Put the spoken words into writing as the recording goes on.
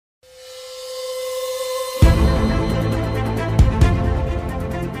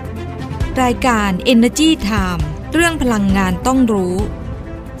รายการ Energy Time เรื่องพลังงานต้องรู้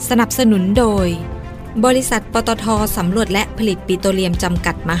สนับสนุนโดยบริษัทปตท.สำรวจและผลิตปิโตรเลียมจำ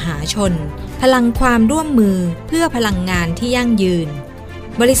กัดมหาชนพลังความร่วมมือเพื่อพลังงานที่ยั่งยืน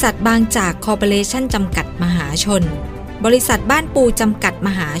บริษัทบางจากคอร์ปอเรชั่นจำกัดมหาชนบริษัทบ้านปูจำกัดม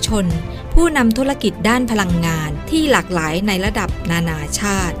หาชนผู้นำธุรกิจด้านพลังงานที่หลากหลายในระดับนานาช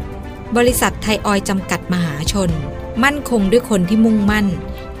าติบริษัทไทยออยล์จำกัดมหาชนมั่นคงด้วยคนที่มุ่งมั่น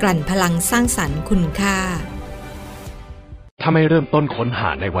กลั่นพลังสร้างสรรค์คุณค่าถ้าไม่เริ่มต้นค้นหา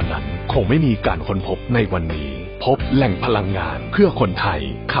ในวันนั้นคงไม่มีการค้นพบในวันนี้พบแหล่งพลังงานเพื่อคนไทย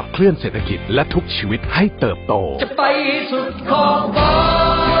ขับเคลื่อนเศรษฐกิจและทุกชีวิตให้เติบโตจะไปสุดขอบฟ้า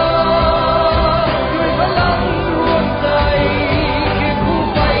ด้วยพลังดวงใจเคียงคู่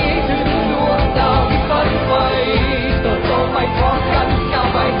ไปถึงดวงดาวที่ฝันไฟเติบโตไปพร้อมกันก้าว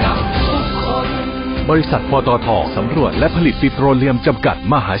ไปกับทุกคนบริษัทปตท.สำรวจและผลิตปิโตรเลียมจำกัด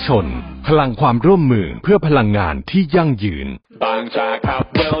มหาชนพลังความร่วมมือเพื่อพลังงานที่ยั่งยืนบางจากขับ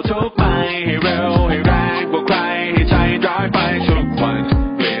เร็วทุกไปให้เร็วให้แรงกว่าใครให้ใจร้ายไปทุกวัน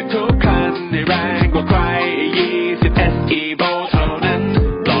เปลี่ยนทุกคันให้แรงกว่าใคร20 SE Evo เท่านั้น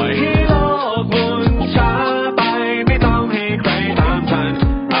ปล่อยให้โลกหมุนช้าไปไม่ต้องให้ใครตามทัน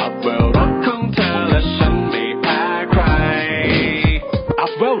อัพเวลรถของเธอและฉันไม่แพ้ใครอั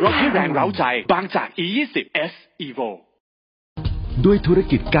พเวลรถให้แรงเร้าใจบางจาก E20 S Evoด้วยธุร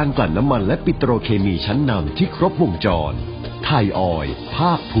กิจการกลั่นน้ำมันและปิโตรเคมีชั้นนำที่ครบวงจรไทยออยล์ภ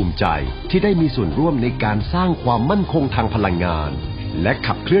าคภูมิใจที่ได้มีส่วนร่วมในการสร้างความมั่นคงทางพลังงานและ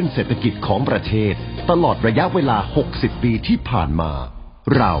ขับเคลื่อนเศรษฐกิจของประเทศตลอดระยะเวลา60 ปีที่ผ่านมา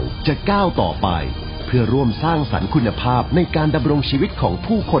เราจะก้าวต่อไปเพื่อร่วมสร้างสรรค์คุณภาพในการดำรงชีวิตของ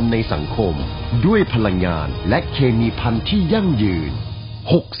ผู้คนในสังคมด้วยพลังงานและเคมีภัณฑ์ที่ยั่งยืน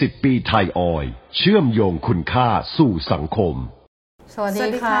60 ปีไทยออยล์เชื่อมโยงคุณค่าสู่สังคมสวัสดี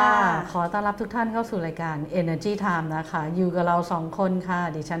ค่ะขอต้อนรับทุกท่านเข้าสู่รายการ Energy Time นะคะอยู่กับเรา2คนค่ะ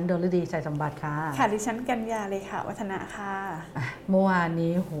ดิฉันดลฤดีใจสมบัติค่ะค่ะดิฉันกัญญาเลยค่ะวัฒนะค่ะเมื่อวาน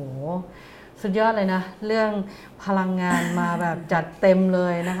นี้โหสุดยอดเลยนะเรื่องพลังงานมาแบบจัดเต็มเล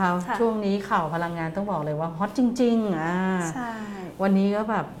ยนะคะช่วงนี้ข่าวพลังงานต้องบอกเลยว่าฮอตจริงๆใช่วันนี้ก็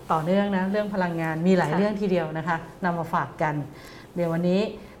แบบต่อเนื่องนะเรื่องพลังงานมีหลายเรื่องทีเดียวนะคะนำมาฝากกันเดี๋ยววันนี้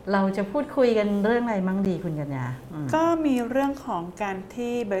เราจะพูดคุยกันเรื่องอะไรมั่งดีคุณกัญญาก็มีเรื่องของการ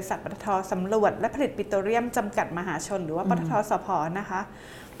ที่บริษัทปตท.สำรวจและผลิตปิโตรเลียมจำกัดมหาชนหรือว่าปตท.สผ.นะคะ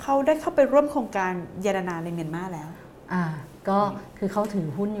เขาได้เข้าไปร่วมโครงการยานาในเมียนมาแล้วก็คือเขาถือ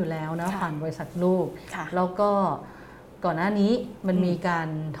หุ้นอยู่แล้วนะผ่านบริษัทลูกแล้วก็ก่อนหน้านี้มันมีการ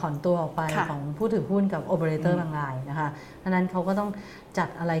ถอนตัวออกไปของผู้ถือหุ้นกับโอเปอเรเตอร์บางรายนะคะดังนั้นเขาก็ต้องจัด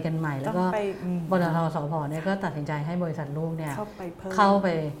อะไรกันใหม่แล้วก็บริษัทสผ.เนี่ยก็ตัดสินใจให้บริษัทลูกเนี่ยเข้าไป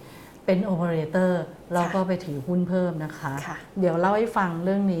เป็นโอเปอเรเตอร์แล้วก็ไปถือหุ้นเพิ่มนะคะเดี๋ยวเล่าให้ฟังเ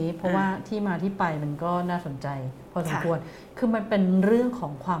รื่องนี้เพราะว่าที่มาที่ไปมันก็น่าสนใจพอสมควรคือมันเป็นเรื่องขอ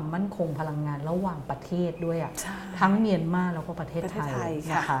งความมั่นคงพลังงานระหว่างประเทศด้วยทั้งเมียนมาแล้วก็ประเทศไทย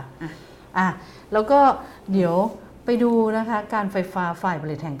นะคะแล้วก็เดี๋ยวไปดูนะคะการไฟฟ้าฝ่ายผ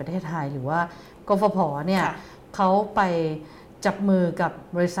ลิตแห่งประเทศไทยหรือว่ากฟผ.เนี่ยเขาไปจับมือกับ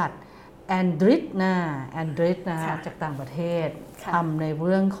บริษัทแอนดริสนะจากต่างประเทศทำในเ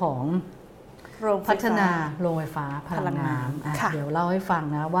รื่องของพัฒนาโรงไฟฟ้าพลังงานเดี๋ยวเล่าให้ฟัง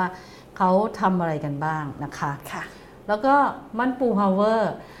นะว่าเขาทำอะไรกันบ้างนะคะแล้วก็มั่นปูพาวเวอ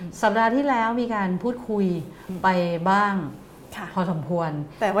ร์สัปดาห์ที่แล้วมีการพูดคุยไปบ้างพอสมควร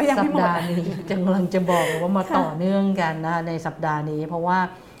แต่ว่ายังไม่หมดสัปดาห์นี้กำลังจะบอกว่ามาต่อเนื่องกันนะในสัปดาห์นี้เพราะว่า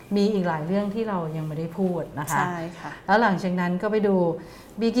มีอีกหลายเรื่องที่เรายังไม่ได้พูดนะคะใช่ค่ะแล้วหลังจากนั้นก็ไปดู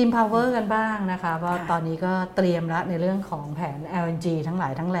บีกิมพาวเวอร์กันบ้างนะคะเพราะตอนนี้ก็เตรียมแล้วในเรื่องของแผน LNG ทั้งหลา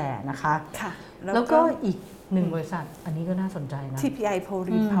ยทั้งแหล่นะคะแล้วก็อีกหนึ่งบริษัทอันนี้ก็น่าสนใจนะ TPI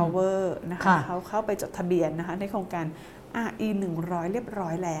Porin Power นะคะเขาเข้าไปจดทะเบียนนะคะในโครงการRE 100เรียบร้อ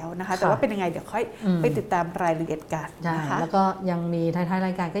ยแล้วนะคะแต่ว่าเป็นยังไงเดี๋ยวค่อยไปติดตามรายละเอียดกันนะคะแล้วก็ยังมีท้ายๆร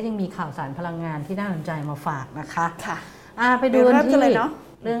ายการก็ยังมีข่าวสารพลังงานที่น่าสนใจมาฝากนะคะไปดูที่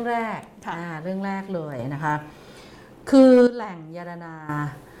เรื่องแรกเลยนะคะคือแหล่งยานา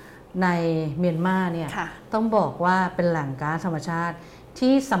ในเมียนมาเนี่ยต้องบอกว่าเป็นแหล่งก๊าซธรรมชาติ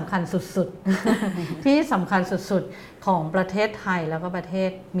ที่สำคัญสุดๆ ที่สำคัญสุดๆของประเทศไทยแล้วก็ประเท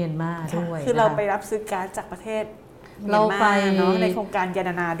ศเมียนมาด้วยคือเราไปรับซื้อก๊าซจากประเทศเราไปในโครงการยา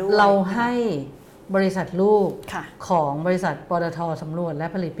นาด้วยเราให้บริษัทลูกของบริษัทปตท.สำรวจและ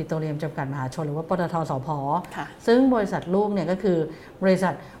ผลิตปิโตรเลียมจำกัดมหาชนหรือว่าปตท.สผ.ซึ่งบริษัทลูกเนี่ยก็คือบริษั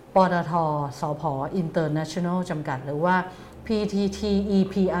ทปตท.สผ.อินเตอร์เนชั่นแนลจำกัดหรือว่า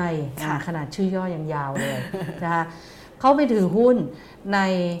PTTEPI ขนาดชื่อย่อยังยาวเลยนะคะเขาไปถือหุ้นใน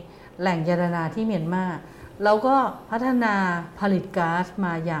แหล่งยานาที่เมียนมา เราก็พัฒนาผลิตก๊าซม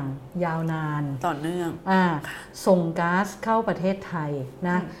าอย่างยาวนานต่อเนื่องส่งก๊าซเข้าประเทศไทยน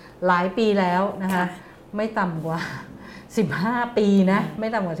ะหลายปีแล้วนะคะไม่ต่ำกว่า15 ปีนะไม่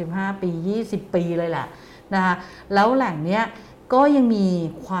ต่ำกว่า15 ปี20 ปีเลยแหละนะคะแล้วแหล่งเนี้ยก็ยังมี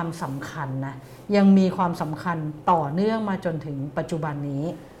ความสำคัญนะยังมีความสำคัญต่อเนื่องมาจนถึงปัจจุบันนี้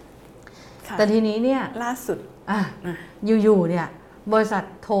แต่ทีนี้เนี่ยล่าสุดอยู่ๆเนี่ยบริษัท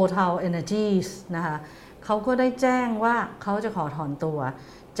Total Energies นะคะเขาก็ได้แจ้งว่าเขาจะขอถอนตัว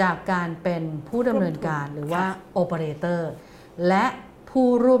จากการเป็นผู้ดำเนินการหรือว่า Operator และผู้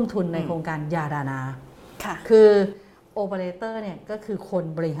ร่วมทุนในโครงการยาดานาคือ Operator เนี่ยก็คือคน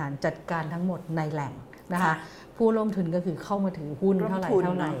บริหารจัดการทั้งหมดในแหล่งนะคะผู้ร่วมทุนก็คือเข้ามาถือหุ้นเท่าไ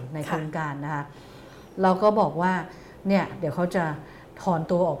หร่ในโครงการนะคะเราก็บอกว่าเนี่ยเดี๋ยวเขาจะถอน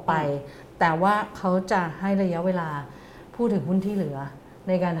ตัวออกไปแต่ว่าเขาจะให้ระยะเวลาผู้ถือหุ้นที่เหลือ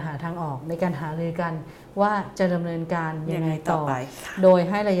ในการหาทางออกในการหารือกันว่าจะดำเนินการยังไงต่อโดย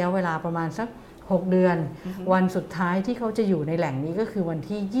ให้ระยะเวลาประมาณสัก6 เดือนวันสุดท้ายที่เขาจะอยู่ในแหล่งนี้ก็คือวัน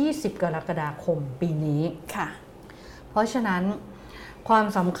ที่20 กรกฎาคมปีนี้เพราะฉะนั้นความ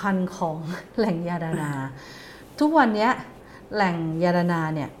สำคัญของแหล่งยาดานาทุกวันนี้แหล่งยาดานา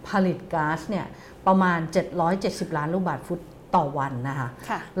เนี่ยผลิตก๊าซเนี่ยประมาณ770 ล้านลูกบาศก์ฟุตต่อวันนะคะ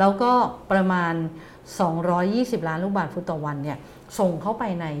แล้วก็ประมาณ220 ล้านลูกบาศก์ฟุตต่อวันเนี่ยส่งเข้าไป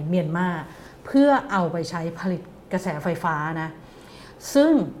ในเมียนมาเพื่อเอาไปใช้ผลิตกระแสไฟฟ้านะซึ่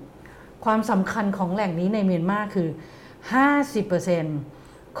งความสำคัญของแหล่งนี้ในเมียนมาคือ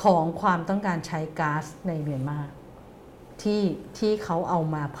 50% ของความต้องการใช้ก๊าซในเมียนมาที่เขาเอา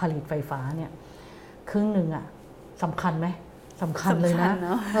มาผลิตไฟฟ้าเนี่ยครึ่งหนึ่งอะสำคัญไหมสำคัญเลยนะ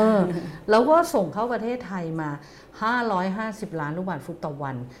แล้วก็ส่งเข้าประเทศไทยมา550 ล้านลูกบาศก์ฟุตต่อ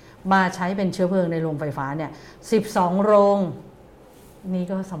วันมาใช้เป็นเชื้อเพลิงในโรงไฟฟ้าเนี่ย12 โรงนี่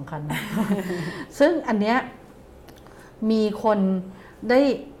ก็สำคัญนะ ซึ่งอันเนี้ยมีคนได้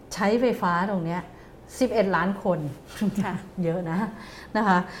ใช้ไฟฟ้าตรงเนี้ย11 ล้านคน เยอะนะค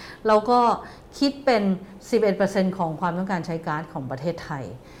ะแล้วก็คิดเป็น 11% ของความต้องการใช้ก๊าซของประเทศไทย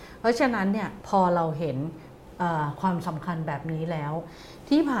เพราะฉะนั้นเนี่ยพอเราเห็นความสำคัญแบบนี้แล้ว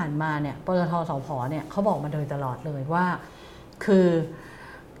ที่ผ่านมาเนี่ยปตท.สผ.เนี่ยเขาบอกมาโดยตลอดเลยว่าคือ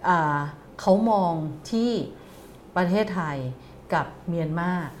เขามองที่ประเทศไทยกับเมียนม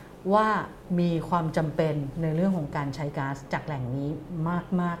าว่ามีความจำเป็นในเรื่องของการใช้ก๊าซจากแหล่งนี้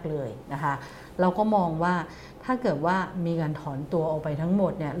มากๆเลยนะคะเราก็มองว่าถ้าเกิดว่ามีการถอนตัวออกไปทั้งหม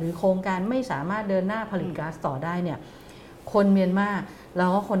ดเนี่ยหรือโครงการไม่สามารถเดินหน้าผลิตก๊าซต่อได้เนี่ยคนเมียนมาแล้ว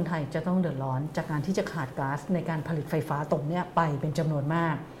ก็คนไทยจะต้องเดือดร้อนจากการที่จะขาดก๊าซในการผลิตไฟฟ้าตรงนี้ไปเป็นจำนวนมา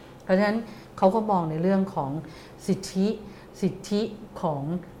กเพราะฉะนั้นเขาก็มองในเรื่องของสิทธิของ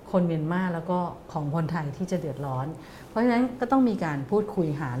คนเมียนมาแล้วก็ของคนไทยที่จะเดือดร้อนเพราะฉะนั้นก็ต้องมีการพูดคุย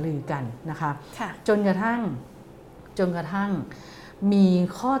หารือกันนะคะจนกระทั่งมี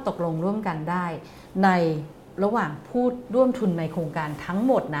ข้อตกลงร่วมกันได้ในระหว่างผู้ร่วมทุนในโครงการทั้ง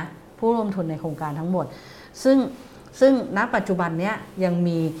หมดนะผู้ร่วมทุนในโครงการทั้งหมดซึ่งณปัจจุบันเนี้ยยัง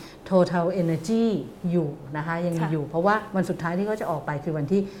มี Total Energy อยู่นะคะยังมีอยู่เพราะว่าวันสุดท้ายที่เขาจะออกไปคือวัน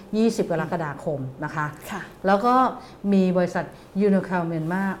ที่20 กรกฎาคมนะคะแล้วก็มีบริษัท Unocal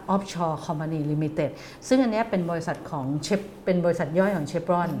Myanmar Offshore Company Limited ซึ่งอันนี้เป็นบริษัทของเป็นบริษัทย่อยของ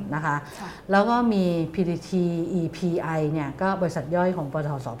Chevron นะคะแล้วก็มี PTT EPI เนี่ยก็บริษัทย่อยของปต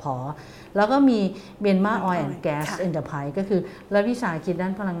ท.สผ.แล้วก็มี Myanmar Oil and Gas Enterprise ก็คือรัฐวิสาหกิจด้า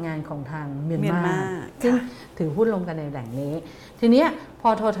นพลังงานของทางเมียนมาซึ่งถือหุ้นลงกันในแหล่งนี้ทีนี้พอ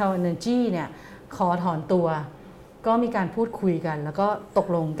Total Energy เนี่ยขอถอนตัวก็มีการพูดคุยกันแล้วก็ตก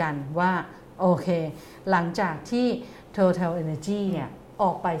ลงกันว่าโอเคหลังจากที่ Total Energy เนี่ยอ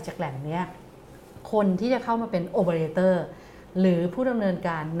อกไปจากแหล่งนี้คนที่จะเข้ามาเป็น Operator หรือผู้ดำเนินก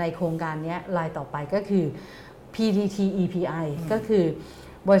ารในโครงการนี้รายต่อไปก็คือ PTT EPI ก็คือ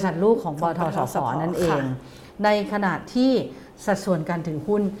บริษัทลูกของปตท.สผ.นั่นเองในขณะที่สัดส่วนการถือ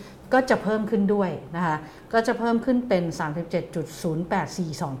หุ้นก็จะเพิ่มขึ้นด้วยนะคะก็จะเพิ่มขึ้นเป็น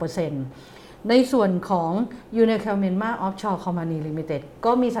 37.0842% ในส่วนของ Unocal Myanmar Offshore Company Limited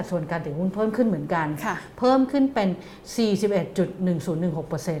ก็มีสัดส่วนการถือหุ้นเพิ่มขึ้นเหมือนกันเพิ่มขึ้นเป็น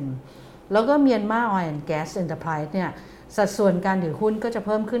 41.1016% แล้วก็ Myanmar Oil and Gas Enterprise เนี่ยสัดส่วนการถือหุ้นก็จะเ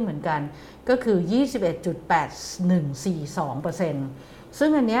พิ่มขึ้นเหมือนกันก็คือ 21.8142%ซึ่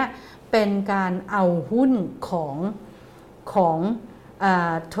งอันเนี้ยเป็นการเอาหุ้นของ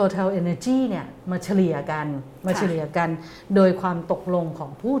Total Energy เนี่ยมาเฉลี่ยกันโดยความตกลงขอ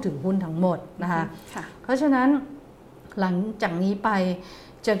งผู้ถือหุ้นทั้งหมดนะคะเพราะฉะนั้นหลังจากนี้ไป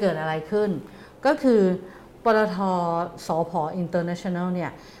จะเกิดอะไรขึ้นก็คือปตท.สผ. International เนี่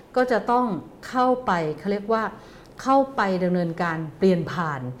ยก็จะต้องเข้าไปเขาเรียกว่า เข้าไปดำเนินการเปลี่ยนผ่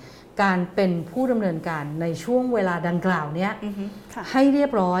านการเป็นผู้ดำเนินการในช่วงเวลาดังกล่าวนี้ให้เรีย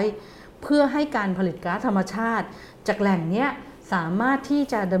บร้อยเพื่อให้การผลิตก๊าซธรรมชาติจากแหล่งนี้สามารถที่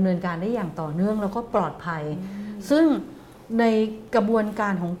จะดำเนินการได้อย่างต่อเนื่องแล้วก็ปลอดภัยซึ่งในกระบวนกา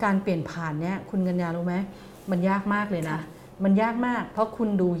รของการเปลี่ยนผ่านเนี่ยคุณกัญญารู้ไหมมันยากมากเลยนะมันยากมากเพราะคุณ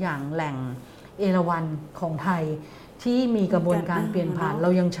ดูอย่างแหล่งเอราวัณของไทยที่มีกระบวนการเปลี่ยนผ่านเรา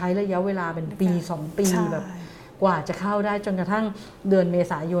ยังใช้ระยะเวลาเป็นปี2 ปีแบบกว่าจะเข้าได้จนกระทั่งเดือนเม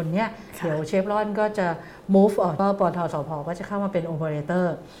ษายนเนี่ยเดี๋ยวเชฟรอนก็จะ move ออกก็ปตท.สผ.ก็จะเข้ามาเป็น operator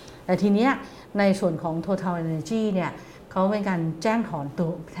แต่ทีเนี้ยในส่วนของ Total Energy เนี่ยเขาเป็นการแจ้งถอ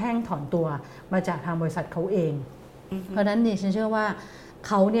นตัวมาจากทางบริษัทเขาเองเพราะฉะนั้นดิฉันเชื่อว่า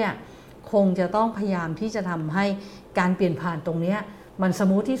เขาเนี่ยคงจะต้องพยายามที่จะทำให้การเปลี่ยนผ่านตรงนี้มันส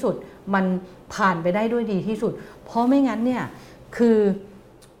มูทที่สุดมันผ่านไปได้ด้วยดีที่สุดเพราะไม่งั้นเนี่ย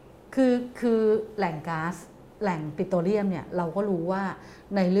คือแหล่งก๊าซแหล่งปิโตรเลียมเนี่ยเราก็รู้ว่า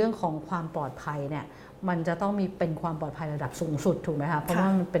ในเรื่องของความปลอดภัยเนี่ยมันจะต้องมีเป็นความปลอดภัยระดับสูงสุดถูกไหมคะเพราะว่า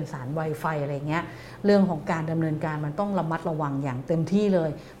มันเป็นสารไวไฟอะไรเงี้ยเรื่องของการดำเนินการมันต้องระมัดระวังอย่างเต็มที่เลย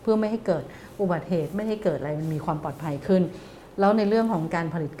เพื่อไม่ให้เกิดอุบัติเหตุไม่ให้เกิดอะไรมันมีความปลอดภัยขึ้นแล้วในเรื่องของการ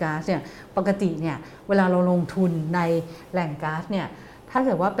ผลิตก๊าซเนี่ยปกติเนี่ยเวลาเราลงทุนในแหล่งก๊าซเนี่ยถ้าเ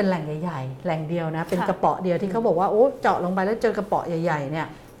กิดว่าเป็นแหล่งใหญ่ๆแหล่งเดียวนะเป็นกระเป๋อเดียวที่เขาบอกว่าโอ้เจาะลงไปแล้วเจอกระเป๋อใหญ่ๆเนี่ย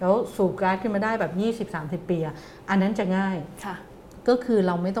แล้วสูบก๊าซขึ้นมาได้แบบ 20-30 ปีอันนั้นจะง่ายก็คือเ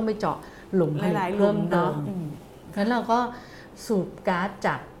ราไม่ต้องไปเจาะหลุมผลิตเพิ่มเติมงั้นเราก็สูบก๊าซจ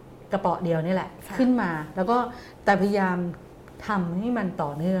ากกระเป๋อเดียวนี่แหละขึ้นมาแล้วก็แต่พยายามทำให้มันต่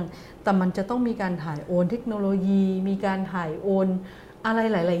อเนื่องแต่มันจะต้องมีการถ่ายโอนเทคโนโลยีมีการถ่ายโอนอะไร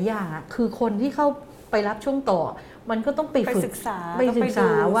หลายๆอย่างคือคนที่เข้าไปรับช่วงต่อมันก็ต้องไปฝึกไปศึกษา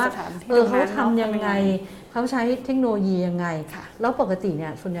ว่าเขาทำยังไงเขาใช้เทคโนโลยียังไงแล้วปกติเนี่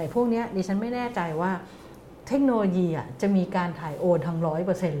ยส่วนใหญ่พวกนี้ดิฉันไม่แน่ใจว่าเทคโนโลยีจะมีการถ่ายโอนทั้ง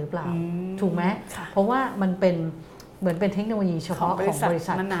 100% หรือเปล่าถูกไหมเพราะว่ามันเป็นเหมือนเป็นเทคโนโลยีเฉพาะของบริ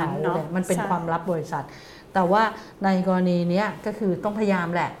ษัทเขาเลยมันเป็นความลับบริษัทแต่ว่าในกรณีนี้ก็คือต้องพยายาม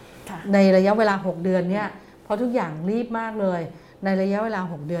แหละในระยะเวลา6 เดือนเนี่ยเพราะทุกอย่างรีบมากเลยในระยะเวลา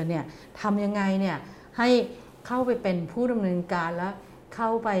6 เดือนเนี่ยทำยังไงเนี่ยให้เข้าไปเป็นผู้ดำเนินการแล้วเข้า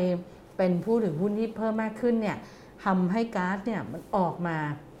ไปเป็นผู้ถือหุ้นที่เพิ่มมากขึ้นเนี่ยทำให้ก๊าซเนี่ยมันออกมา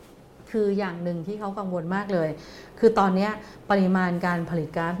คืออย่างหนึ่งที่เขากังวลมากเลยคือตอนนี้ปริมาณการผลิต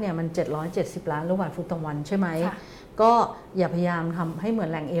ก๊าซเนี่ยมัน770 ล้านลูกบาศก์ฟุตต่อวันใช่ไหมก็อย่าพยายามทำให้เหมือน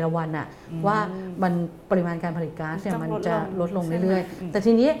แหล่งเอราวัณอะว่ามันปริมาณการผลิตก๊าซเนี่ยมันจะลดลงเรื่อยๆแต่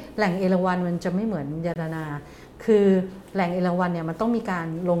ทีนี้แหล่งเอราวัณมันจะไม่เหมือนยาดานาคือแหล่งเอราวัณเนี่ยมันต้องมีการ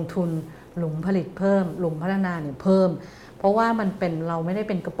ลงทุนหลุมผลิตเพิ่มหลุมพัฒนาเนี่ยเพิ่มเพราะว่ามันเป็นเราไม่ได้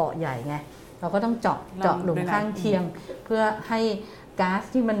เป็นกระเป๋อใหญ่ไงเราก็ต้องเจาะหลุมข้างเคียงเพื่อให้ก๊าซ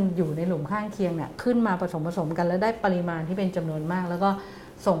ที่มันอยู่ในหลุมข้างเคียงเนี่ยขึ้นมาผสมกันแล้วได้ปริมาณที่เป็นจำนวนมากแล้วก็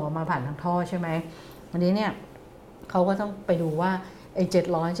ส่งออกมาผ่านทางท่อใช่ไหมวันนี้เนี่ยเขาก็ต้องไปดูว่าไอ้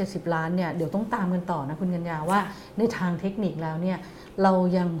770 ล้านเนี่ยเดี๋ยวต้องตามกันต่อนะคุณกัญญาว่าในทางเทคนิคแล้วเนี่ยเรา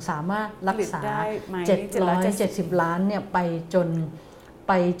ยังสามารถรักษา770 ล้านเนี่ยไป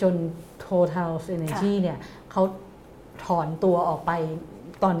จน Total Energy เนี่ยเขาถอนตัวออกไป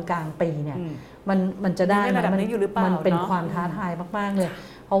ตอนกลางปีเนี่ยมันจะได้ไหมมันเป็นความท้าทายมากๆเลย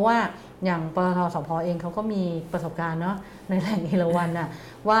เพราะว่าอย่างปตท.สผ.เองเขาก็มีประสบการณ์เนาะในแหล่งเอราวัณน่ะ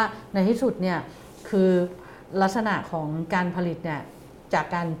ว่าในที่สุดเนี่ยคือลักษณะของการผลิตเนี่ยจาก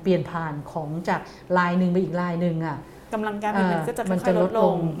การเปลี่ยนผ่านของจากลายหนึ่งไปอีกลายหนึ่งอ่ะกำลังการผลิตก็จะค่อยๆลดล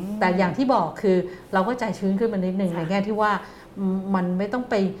งแต่อย่างที่บอกคือเราก็ใจชื้นขึ้นมานิดนึงในแง่ที่ว่ามันไม่ต้อง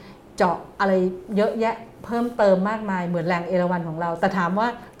ไปเจาะอะไรเยอะแยะเพิ่มเติมมากมายเหมือนแหล่งเอราวัณของเราแต่ถามว่า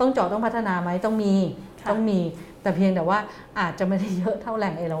ต้องเจาะต้องพัฒนาไหมต้องมีแต่เพียงแต่ว่าอาจจะไม่ได้เยอะเท่าแห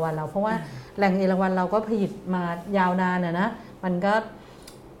ล่งเอราวัณเราเพราะว่าแหล่งเอราวัณเราก็ผลิตมายาวนานนะมันก็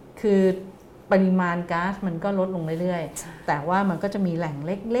คือปริมาณก๊าซมันก็ลดลงเรื่อยๆแต่ว่ามันก็จะมีแหล่งเ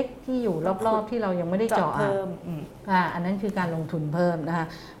ล็กๆที่อยู่รอบๆที่เรายังไม่ได้เจาะอันนั้นคือการลงทุนเพิ่มนะคะ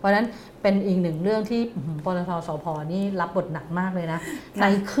เพราะฉะนั้นเป็นอีกหนึ่งเรื่องที่ปตท.สผ.นี่รับบทหนักมากเลยนะใน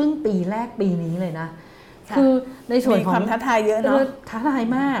ครึ่งปีแรกปีนี้เลยนะคือในส่วนของความท้าทายเยอะเนาะท้าทาย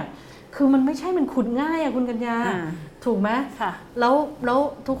มากคือมันไม่ใช่มันขุดง่ายอะคุณกัญญาถูกไหมแล้ว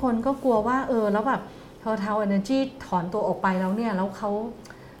ทุกคนก็กลัวว่าแล้วแบบTotal Energy ถอนตัวออกไปแล้วเนี่ยแล้วเขา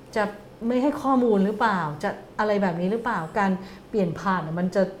จะไม่ให้ข้อมูลหรือเปล่าจะอะไรแบบนี้หรือเปล่าการเปลี่ยนผ่านมัน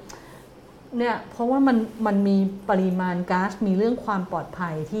จะเนี่ยเพราะว่ามันมีปริมาณก๊าซมีเรื่องความปลอดภั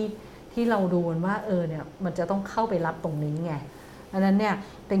ยที่เราดูว่าเนี่ยมันจะต้องเข้าไปรับตรงนี้ไงอันนั้นเนี่ย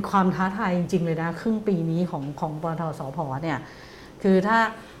เป็นความท้าทายจริงๆเลยนะครึ่งปีนี้ของปตท.สผ.เนี่ยคือถ้า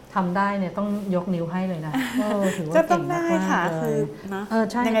ทำได้เนี่ยต้องยกนิ้วให้เลยนะถือว่า ก็ต้ เก่ อง ง ได้ มาก ค่ะ ๆเล คื ย อนะ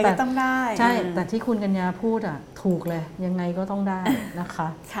ใช่ ยังไงก็ต้องได้ ใช่แต่ที่คุณกัญญาพูดถูกเลยยังไงก็ต้องได้นะคะ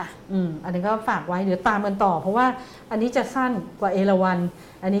ค่ะ อันนี้ก็ฝากไว้เดี๋ยวตามกันต่อเพราะว่าอันนี้จะสั้นกว่าเอราวัณ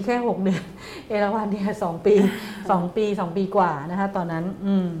อันนี้แค่6 เดือนเอราวัณเนี่ย2 ปี2 ปีกว่านะคะตอนนั้น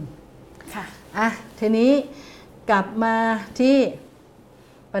ค่ะทีนี้กลับมาที่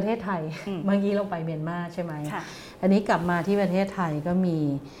ประเทศไทยเมื่อกี้เราไปเมียนมาใช่ไหมอันนี้กลับมาที่ประเทศไทยก็มี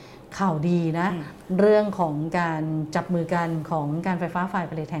ข่าวดีนะเรื่องของการจับมือกันของการไฟฟ้าฝ่าย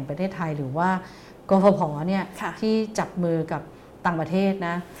ผลิตแห่งประเทศไทยหรือว่ากฟผ.เนี่ยที่จับมือกับต่างประเทศน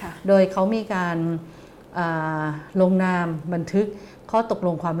ะโดยเขามีการลงนามบันทึกข้อตกล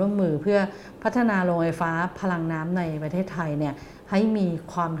งความร่วมมือเพื่อพัฒนาโรงไฟฟ้าพลังน้ำในประเทศไทยเนี่ยให้มี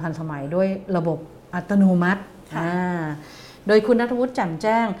ความทันสมัยด้วยระบบอัตโนมัติโดยคุณณัฐวุฒิแจ่มแ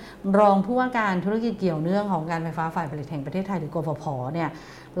จ้งรองผู้ว่าการธุรกิจเกี่ยวเนื่องของการไฟฟ้าฝ่ายผลิตแห่งประเทศไทยหรือกฟผ.เนี่ย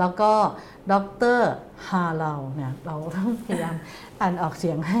แล้วก็ดร.ฮาเลาเนี่ยเราต้องพยายามอ่านออกเสี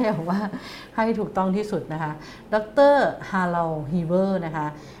ยงให้ว่าให้ถูกต้องที่สุดนะคะดร.ฮาเลาฮีเวอร์นะคะ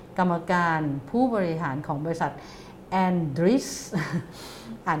กรรมการผู้บริหารของบริษัทแอนดริส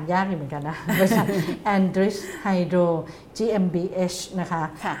อ่านยากอยู่เหมือนกันนะบริษัทแอนดริสไฮโดร GmbH นะคะ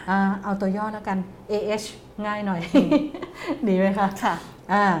เอาตัวย่อแล้วกัน AH ง่ายหน่อย ดีไหมคะค่ะ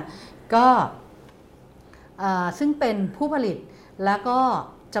ก็ซึ่งเป็นผู้ผลิตแล้วก็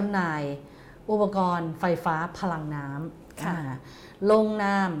จำหน่ายอุปกรณ์ไฟฟ้าพลังน้ำลงน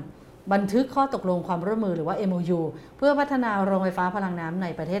ามบันทึกข้อตกลงความร่วมมือหรือว่า MOU เพื่อพัฒนาโรงไฟฟ้าพลังน้ำใน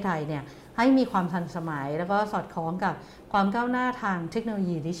ประเทศไทยเนี่ยให้มีความทันสมัยแล้วก็สอดคล้องกับความก้าวหน้าทางเทคโนโล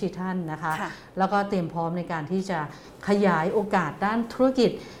ยีดิจิทัลนะคะแล้วก็เตรียมพร้อมในการที่จะขยายโอกาสด้านธุรกิ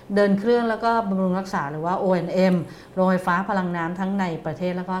จเดินเครื่องแล้วก็บำรุงรักษาหรือว่า O&M โรงไฟฟ้าพลังน้ำทั้งในประเท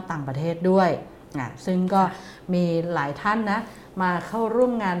ศแล้วก็ต่างประเทศด้วยซึ่งก็มีหลายท่านนะมาเข้าร่ว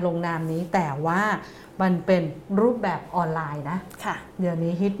มงานลงนามนี้แต่ว่ามันเป็นรูปแบบออนไลน์นะเดี๋ยว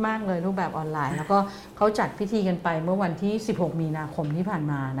นี้ฮิตมากเลยรูปแบบออนไลน์แล้วก็เขาจัดพิธีกันไปเมื่อวันที่16 มีนาคมที่ผ่าน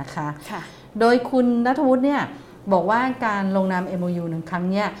มานะคะโดยคุณณัฐวุฒิเนี่ยบอกว่าการลงนาม MOU 1 ครั้ง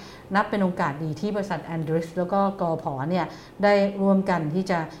เนี่ยนับเป็นโอกาสดีที่บริษัทแอนดริสแล้วก็กฟผ.เนี่ยได้ร่วมกันที่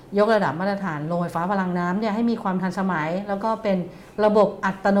จะยกระดับมาตรฐานโรงไฟฟ้าพลังน้ำเนี่ยให้มีความทันสมัยแล้วก็เป็นระบบ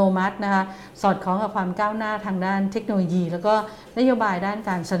อัตโนมัตินะคะสอดคล้องกับความก้าวหน้าทางด้านเทคโนโลยีแล้วก็นโยบายด้าน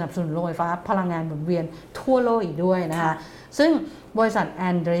การสนับสนุนโรงไฟฟ้าพลังงานหมุนเวียนทั่วโลกอีกด้วยนะคะซึ่งบริษัทแอ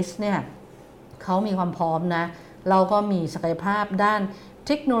นดริสเนี่ยเขามีความพร้อมนะเราก็มีศักยภาพด้าน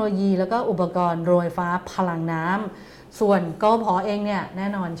เทคโนโลยีแล้วก็อุปกรณ์โรงไฟฟ้าพลังน้ำส่วนกฟผ.เองเนี่ยแน่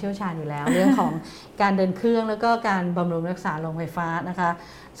นอนเชี่ยวชาญอยู่แล้ว เรื่องของการเดินเครื่องแล้วก็การบำรุงรักษาโรงไฟฟ้านะคะ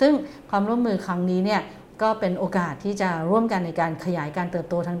ซึ่งความร่วมมือครั้งนี้เนี่ยก็เป็นโอกาสที่จะร่วมกันในการขยายการเติบ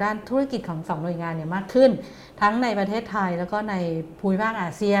โตทางด้านธุรกิจของ2 หน่วยงานเนี่ยมากขึ้นทั้งในประเทศไทยแล้วก็ในภูมิภาคอา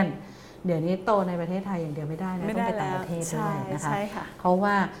เซียนเดี๋ยวนี้โตในประเทศไทยอย่างเดียวไม่ได้นะต้องไปต่างประเทศด้วยนะคะเพราะ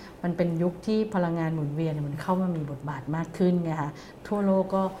ว่ามันเป็นยุคที่พลังงานหมุนเวียนมันเข้ามามีบทบาทมากขึ้นไงคะทั่วโลก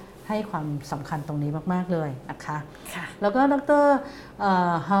ก็ให้ความสำคัญตรงนี้มากๆเลยนะคะแล้วก็ดร.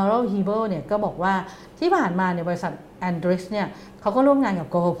ฮาร์โรฮีเบิลเนี่ยก็บอกว่าที่ผ่านมาเนี่ยบริษัทแอนดริสเนี่ยเขาก็ร่วมงานกับ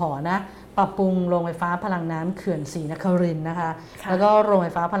กฟผ.นะปรับปรุงโรงไฟฟ้าพลังน้ำเขื่อนศรีนครินทร์นะคะแล้วก็โรงไฟ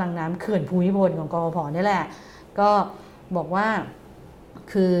ฟ้าพลังน้ำเขื่อนภูมิพลของกฟผ.นี่แหละก็บอกว่า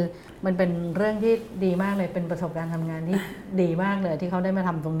คือมันเป็นเรื่องที่ดีมากเลยเป็นประสบการณ์ทำงานที่ดีมากเลยที่เขาได้มาท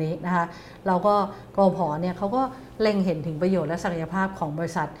ำตรงนี้นะคะเราก็กฟผ.เนี่ยเขาก็เล็งเห็นถึงประโยชน์และศักยภาพของบ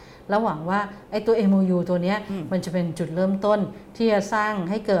ริษัทและหวังว่าไอ้ตัว MOU ตัวนี้มันจะเป็นจุดเริ่มต้นที่จะสร้าง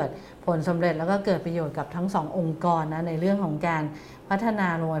ให้เกิดผลสำเร็จแล้วก็เกิดประโยชน์กับทั้ง2 องค์กรนะในเรื่องของการพัฒนา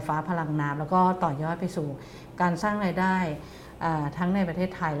โรงไฟฟ้าพลังน้ำแล้วก็ต่อยอดไปสู่การสร้างรายได้ทั้งในประเทศ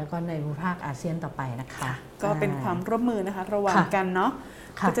ไทยแล้วก็ในภูมิภาคอาเซียนต่อไปนะคะก็เป็นความร่วมมือนะคะระหว่างกันเนาะ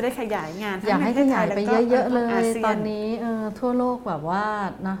ก็จะได้ขยายงานอยากให้ขยายไปเยอะๆเลยตอนนี้ทั่วโลกแบบว่า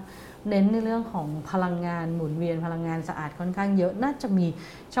นะเน้นในเรื่องของพลังงานหมุนเวียนพลังงานสะอาดค่อนข้างเยอะน่าจะมี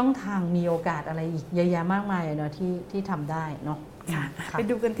ช่องทางมีโอกาสอะไรอีกเยอะแยะมากมายเนาะที่ทำได้เนาะไป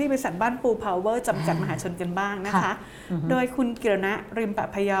ดูกันที่บริษัทบ้านปูพาวเวอร์จำกัดมหาชนกันบ้างนะคะโดยคุณกิรณะริมปะ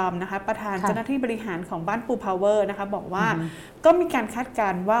พยอมนะคะประธานเจ้าหน้าที่บริหารของบ้านปูพาวเวอร์นะคะบอกว่าก็มีการคาดกา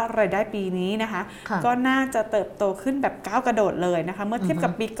รณ์ว่ารายได้ปีนี้นะคะก็น่าจะเติบโตขึ้นแบบก้าวกระโดดเลยนะคะเมื่อเทียบกั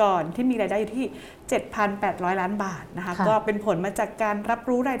บปีก่อนที่มีรายได้อยู่ที่ 7,800 ล้านบาทนะคะก็เป็นผลมาจากการรับ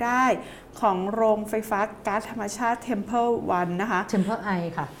รู้รายได้ ของโรงไฟฟ้าก๊าซธรรมชาติ Temple 1 นะคะ Temple I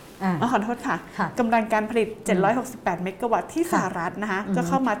ค่ะขอโทษค่ะกำลังการผลิต768เมกะวัตต์ที่สหรัฐนะคะก็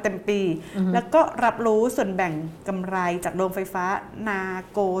เข้ามาเต็มปีแล้วก็รับรู้ส่วนแบ่งกำไรจากโรงไฟฟ้านา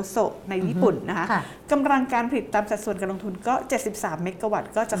โกโซะในญี่ปุ่นนะคะกำลังการผลิตตามสัดส่วนการลงทุนก็73เมกะวัต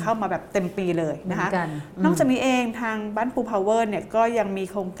ต์ก็จะเข้ามาแบบเต็มปีเลยนะคะนอกจากนี้เองทางบ้านปูพาวเวอร์เนี่ยก็ยังมี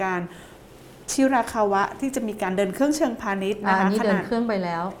โครงการชิราคาวะที่จะมีการเดินเครื่องเชิงพาณิชย์นะคะขนาดเครื่องไปแ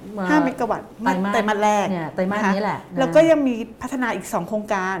ล้ว5เมกะวัตต์ไตรมาสแรกไตรมาสนี้แหละแล้วก็ยังมีพัฒนาอีก2โครง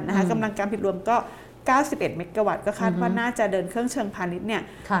การนะคะกำลังการผลิตรวมก็91เมกะวัตต์ก็คาดว่าน่าจะเดินเครื่องเชิงพาณิชย์เนี่ย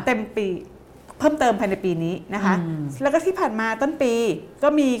เต็มปีเพิ่มเติมภายในปีนี้นะคะแล้วก็ที่ผ่านมาต้นปีก็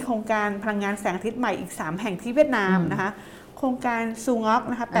มีโครงการพลังงานแสงอาทิตย์ใหม่อีก3แห่งที่เวียดนามนะคะโครงการซูงอก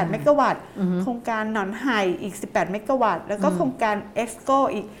นะคะ8เมกะวัตต์โครงการหนอนไห่อีก18เมกะวัตต์แล้วก็โครงการเอ็กซ์โก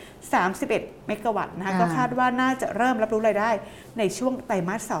อีก31เมกะวัตต์นะคะก็คาดว่าน่าจะเริ่มรับรู้รายได้ในช่วงไตรม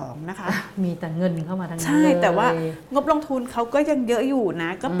าส2นะคะมีแต่เงินเข้ามาทั้งนั้นใช่แต่ว่างบลงทุนเขาก็ยังเยอะอยู่น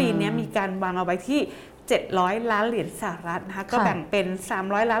ะก็ปีนี้มีการวางเอาไว้ที่700ล้านเหรียญสหรัฐนะคะก็แบ่งเป็น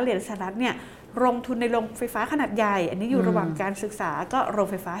300ล้านเหรียญสหรัฐเนี่ยลงทุนในโรงไฟฟ้าขนาดใหญ่อันนี้อยู่ระหว่างการศึกษาก็โรง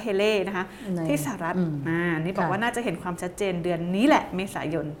ไฟฟ้าเฮเล่นะคะที่สหรัฐนี่บอกว่าน่าจะเห็นความชัดเจนเดือนนี้แหละเมษา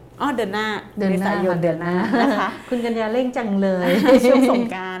ยนเดือนหน้าเมษายนเดือนหน้านะคะคุณกัญญาเร่งจังเลยช่วงสง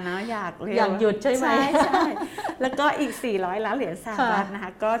กรานต์นะอยากหยุดใช่ไหมใช่แล้วก็อีก400ล้านเหรียญสหรัฐนะค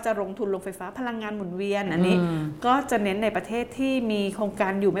ะก็จะลงทุนโรงไฟฟ้าพลังงานหมุนเวียนอันนี้ก็จะเน้นในประเทศที่มีโครงกา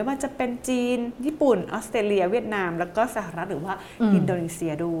รอยู่ไม่ว่าจะเป็นจีนญี่ปุ่นออสเตรเลียเวียดนามแล้วก็สหรัฐหรือว่าอินโดนีเซี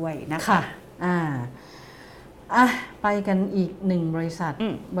ยด้วยนะคะไปกันอีกหนึ่งบริษั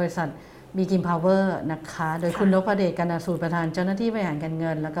ทBegin Power นะคะโดยคุณนพเดช กนสูตรประธานเจ้าหน้าที่บริหารการเ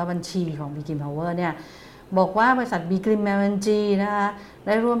งินแล้วก็บัญชีของ Begin Power เนี่ยบอกว่าบริษัท Begin LNG นะคะไ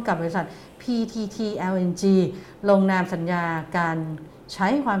ด้ร่วมกับบริษัท PTT LNG ลงนามสัญญาการใช้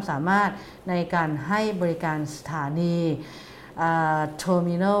ความสามารถในการให้บริการสถานี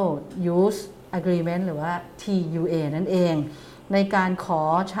Terminal Use Agreement หรือว่า TUA นั่นเองในการขอ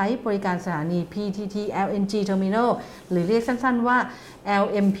ใช้บริการสถานี PTT LNG Terminal หรือเรียกสั้นๆว่า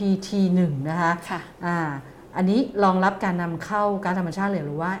LMPT1 นะคะอันนี้รองรับการนำเข้าก๊าซธรรมชาติห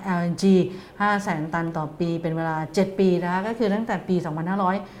รือว่า LNG 500,000 ตันต่อปีเป็นเวลา7ปีนะคะก็คือตั้งแต่ปี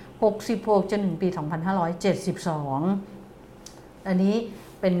2566จนถึงปี2572อันนี้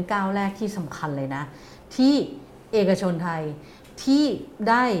เป็นก้าวแรกที่สำคัญเลยนะที่เอกชนไทยที่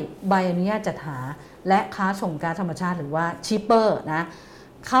ได้ใบอนุญาตจัดหาและค้าส่งก๊าซธรรมชาติหรือว่าชิปเปอร์นะ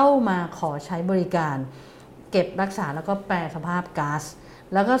เข้ามาขอใช้บริการเก็บรักษาแล้วก็แปรสภาพก๊าซ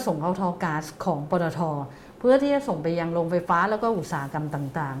แล้วก็ส่งเข้าท่อก๊าซของปตท.เพื่อที่จะส่งไปยังโรงไฟฟ้าแล้วก็อุตสาหกรรม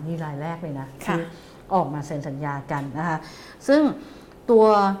ต่างๆนี่รายแรกเลยนะที่ออกมาเซ็นสัญญากันนะคะซึ่งตัว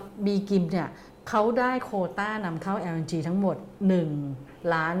BGIM เนี่ยเขาได้โควต้านำเข้า LNG ทั้งหมด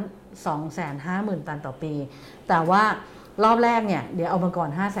 1,250,000 ตันต่อปีแต่ว่ารอบแรกเนี่ยเดี๋ยวเอามาก่อน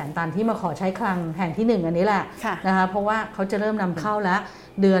 500,000 ตันที่มาขอใช้คลังแห่งที่1อันนี้แหละนะคะเพราะว่าเขาจะเริ่มนำเข้าแล้ว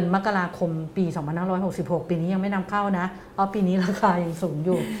เดือนมกราคมปี2566ปีนี้ยังไม่นำเข้านะเพราะปีนี้ราคายังสูงอ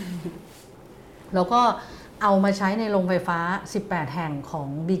ยู่ แล้วก็เอามาใช้ในโรงไฟฟ้า18แห่งของ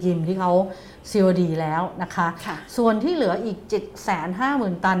BGIM ที่เขา COD แล้วนะคะส่วนที่เหลืออีก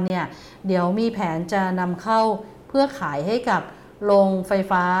 750,000 ตันเนี่ยเดี๋ยวมีแผนจะนำเข้าเพื่อขายให้กับโรงไฟ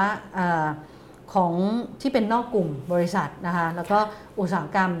ฟ้าของที่เป็นนอกกลุ่มบริษัทนะคะแล้วก็อุตสาห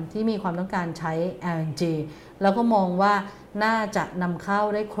กรรมที่มีความต้องการใช้ LNG แล้วก็มองว่าน่าจะนำเข้า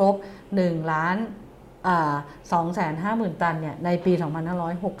ได้ครบ1,250,000 ตันเนี่ยในปี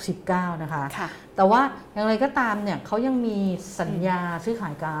2569นะคะแต่ว่าอย่างไรก็ตามเนี่ยเขายังมีสัญญาซื้อขา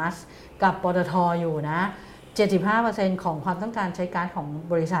ยก๊าซกับปตท.อยู่นะ 75% ของความต้องการใช้ก๊าซของ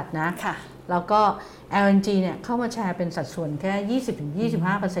บริษัทนะแล้วก็ LNG เนี่ยเข้ามาแชร์เป็นสัดส่วนแค่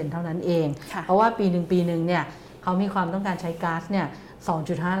 20-25% เท่านั้นเองเพราะว่าปีหนึ่งเนี่ยเขามีความต้องการใช้ก๊าซเนี่ย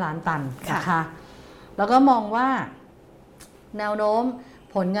 2.5 ล้านตันนะคะแล้วก็มองว่าแนวโน้ม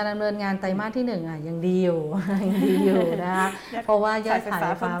ผลการดำเนินงานไตรมาสที่1ยังดีอยู่นะคะเพราะว่ายอดขายไ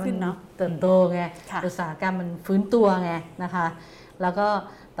ฟฟ้ามันเติบโตไงอุตสาหกรรมมันฟื้นตัวไงนะคะแล้วก็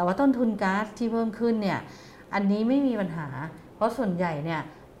แต่ว่าต้นทุนก๊าซที่เพิ่มขึ้นเนี่ยอันนี้ไม่มีปัญหาเพราะส่วนใหญ่เนี่ย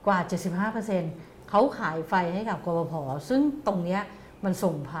กว่า 75% เขาขายไฟให้กับกปภ.ซึ่งตรงเนี้ยมัน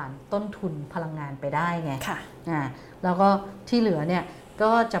ส่งผ่านต้นทุนพลังงานไปได้ไงแล้วก็ที่เหลือเนี่ย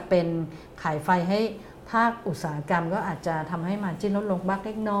ก็จะเป็นขายไฟให้ภาคอุตสาหกรรมก็อาจจะทำให้มาร์จิ้นลดลงบ้างเ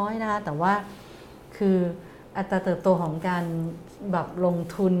ล็กน้อยนะคะแต่ว่าคืออัตราเติบโตของการแบบลง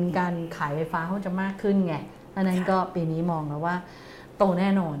ทุนการขายไฟฟ้าเขาจะมากขึ้นไงเพราะนั้นก็ปีนี้มองแล้วว่าโตแน่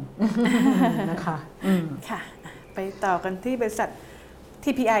นอนนะคะค่ะไปต่อกันที่บริษัท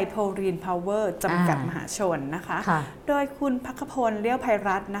TPI Polrin Power จำกัดมหาชนนะคะโดยคุณภัคพลเลี้ยวไพ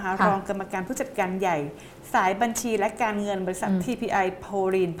รัตน์นะคะรองกรรมการผู้จัดการใหญ่สายบัญชีและการเงินบริษัท TPI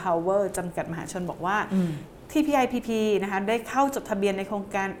Polrin Power จำกัดมหาชนบอกว่าTPIPP นะคะได้เข้าจดทะเบียนในโครง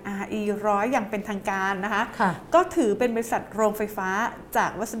การ RE100 อย่างเป็นทางการนะคะก็ถือเป็นบริษัทโรงไฟฟ้าจาก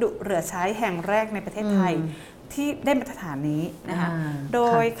วัสดุเหลือใช้แห่งแรกในประเทศไทยที่ได้มาตรฐานนี้นะคะโด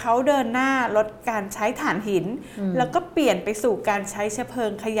ยเขาเดินหน้าลดการใช้ถ่านหินแล้วก็เปลี่ยนไปสู่การใช้เชื้อเพลิ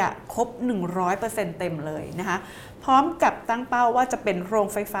งขยะครบ 100% เต็มเลยนะคะพร้อมกับตั้งเป้าว่าจะเป็นโรง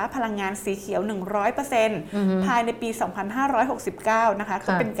ไฟฟ้าพลังงานสีเขียว 100% ภายในปี 2569 นะคะ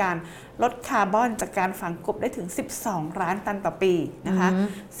ก็เป็นการลดคาร์บอนจากการฝังกลบได้ถึง 12 ล้านตันต่อปีนะคะ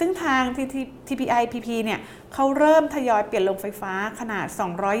ซึ่งทาง TPIPP เนี่ยเขาเริ่มทยอยเปลี่ยนโรงไฟฟ้าขนาด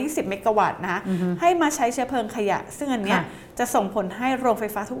 220 เมกะวัตต์นะคะให้มาใช้เชื้อเพลิงขยะซึ่งอันเนี้ยจะส่งผลให้โรงไฟ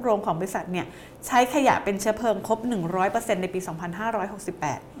ฟ้าทุกโรงของบริษัทเนี่ยใช้ขยะเป็นเชื้อเพลิงครบ 100% ในปี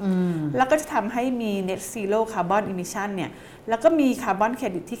 2568 แล้วก็จะทำให้มี Net Zero Carbon Emission เนี่ยแล้วก็มีคาร์บอนเคร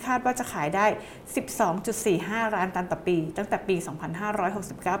ดิตที่คาดว่าจะขายได้ 12.45 ล้านตันต่อปีตั้งแต่ปี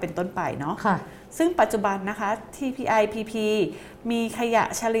 2569 เป็นต้นไปเนาะซึ่งปัจจุบันนะคะ TPIPP มีขยะ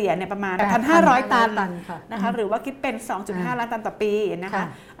เฉลี่ยเนี่ยประมาณ 8,500 ตันนะคะหรือว่าคิดเป็น 2.5 ล้านตันต่อปีนะคะ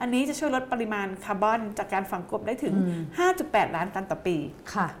อันนี้จะช่วยลดปริมาณคาร์บอนจากการฝังกลบได้ถึง 5.8 ล้านตันต่อปี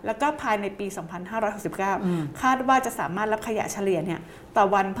แล้วก็ภายในปี 2569 คาดว่าจะสามารถรับขยะเฉลี่ยเนี่ยต่อ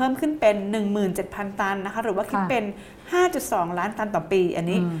วันเพิ่มขึ้นเป็น 17,000 ตันนะคะหรือว่าคิดเป็น 5.2 ล้านตันต่อปีอัน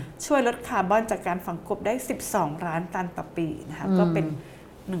นี้ช่วยลดคาร์บอนจากการฝังกลบได้ 12 ล้านตันต่อปีนะคะก็เป็น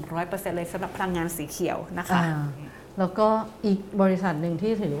 100% เลยสำหรับพลังงานสีเขียวนะคะแล้วก็อีกบริษัทหนึ่ง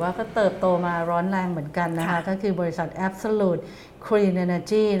ที่ถือว่าก็เติบโตมาร้อนแรงเหมือนกันนะคะก็คือบริษัท Absolute Clean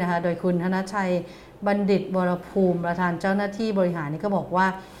Energy นะคะโดยคุณธนชัยบัณฑิตวรภูมิประธานเจ้าหน้าที่บริหารนี่ก็บอกว่า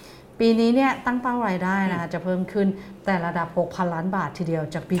ปีนี้เนี่ยตั้งเป้ารายได้นะคะจะเพิ่มขึ้นแต่ระดับ 6,000 ล้านบาททีเดียว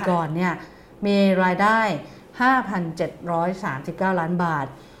จากปีก่อนเนี่ยมีรายได้ 5,739 ล้านบาท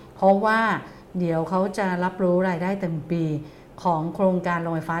เพราะว่าเดี๋ยวเขาจะรับรู้รายได้เต็มปีของโครงการโร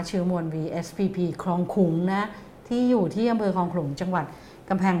งไฟฟ้าเชื้อมวล VSPP คลองขลุงนะที่อยู่ที่อำเภอคลองขลุงจังหวัด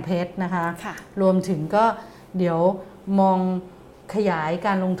กำแพงเพชรนะคะรวมถึงก็เดี๋ยวมองขยายก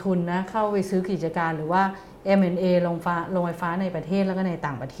ารลงทุนนะเข้าไปซื้อกิจการหรือว่า M&A โรงไฟฟ้าในประเทศแล้วก็ในต่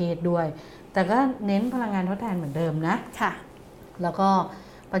างประเทศด้วยแต่ก็เน้นพลังงานทดแทนเหมือนเดิมนะค่ะแล้วก็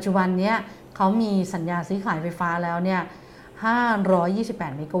ปัจจุบันเนี้ยเขามีสัญญาซื้อขายไฟฟ้าแล้วเนี่ย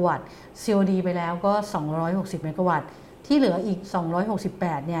528 เมกะวัตต์ COD ไปแล้วก็260 เมกะวัตต์ที่เหลืออีก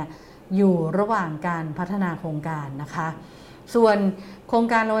268เนี่ยอยู่ระหว่างการพัฒนาโครงการนะคะส่วนโครง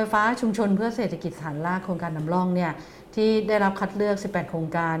การโรงไฟฟ้าชุมชนเพื่อเศรษฐกิจฐานรากโครงการนำร่องเนี่ยที่ได้รับคัดเลือก18โครง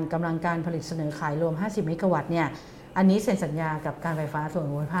การกำลังการผลิตเสนอขายรวม50เมกะวัตต์เนี่ยอันนี้เซ็นสัญญากับการไฟฟ้าส่วน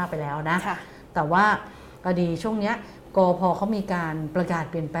ภูมิภาคไปแล้วนะแต่ว่าพอดีช่วงเนี้ยกพ.เขามีการประกาศ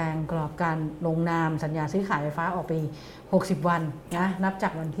เปลี่ยนแปลงกรอบการลงนามสัญญาซื้อขายไฟฟ้าออกไป60วันนะนับจา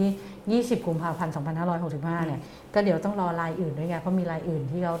กวันที่20กุมภาพันธ์2565เนี่ยก็เดี๋ยวต้องรอรายอื่นด้วยไงเพราะมีรายอื่น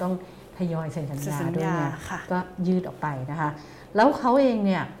ที่เราต้องทยอยเซ็นสัญญาด้วยไงก็ยืดออกไปนะคะแล้วเขาเองเ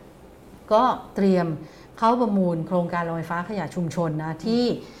นี่ยก็เตรียมเข้าประมูลโครงการโรงไฟฟ้าขยะชุมชนนะที่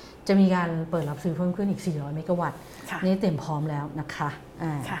จะมีการเปิดรับซื้อเพิ่มขึ้นอีก400เมกะวัตต์นี่เตรียมพร้อมแล้วนะคะ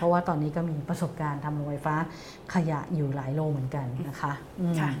เพราะว่าตอนนี้ก็มีประสบการณ์ทำโรงไฟฟ้าขยะอยู่หลายโรงเหมือนกันนะคะ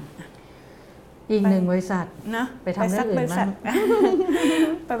อีกหนึ่งบริษัทนะไปทำเรื่องอื่นบ้าง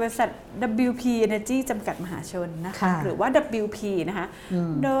บริษัท WP Energy จำกัดมหาชนนะคะหรือว่า WP นะคะ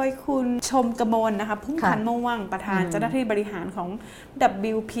โดยคุณชมกมลนะคะพุ่งพันธ์ม่วงประธานเจ้าหน้าที่บริหารของ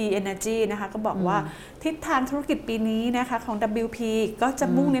WP Energy นะคะก็บอกว่าทิศทางธุรกิจปีนี้นะคะของ WP ก็จะ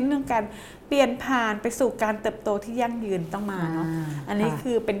มุ่งเน้นเรื่องการเปลี่ยนผ่านไปสู่การเติบโตที่ยั่งยืนต้องมาเนาะอันนี้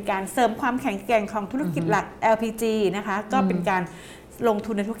คือเป็นการเสริมความแข็งแกร่งของธุรกิจหลัก LPG นะคะก็เป็นการลง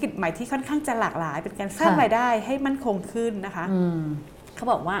ทุนในธุรกิจใหม่ที่ค่อนข้างจะหลากหลายเป็นการสร้างรายได้ให้มั่นคงขึ้นนะคะเขา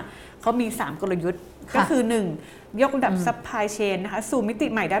บอกว่าเขามี3กลยุทธ์ก็คือ 1. ยกระดับซัพพลายเชนนะคะสู่มิติ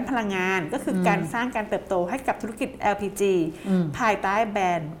ใหม่ด้านพลังงานก็คือการสร้างการเติบโตให้กับธุรกิจ LPG ภายใต้แบร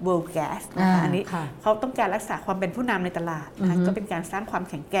นด์ World Gas นะคะอันนี้เขาต้องการรักษาความเป็นผู้นำในตลาดนะคะก็เป็นการสร้างความ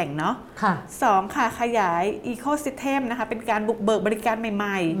แข็งแกร่งเนาะ 2. ค่ะขยาย Ecosystem นะคะเป็นการบุกเบิกบริการให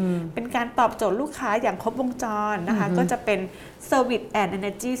ม่ๆเป็นการตอบโจทย์ลูกค้าอย่างครบวงจรนะคะก็จะเป็น Service and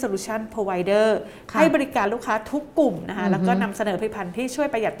Energy Solution Provider ให้บริการลูกค้าทุกกลุ่มนะคะแล้วก็นำเสนอผลิตภัณฑ์ที่ช่วย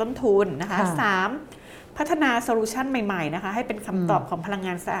ประหยัดต้นทุนนะคะ 3. พัฒนาโซลูชันใหม่ๆนะคะให้เป็นคำตอบของพลังง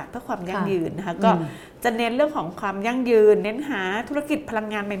านสะอาดเพื่อความยั่งยืนนะคะก็จะเน้นเรื่องของความยั่งยืนเน้นหาธุรกิจพลัง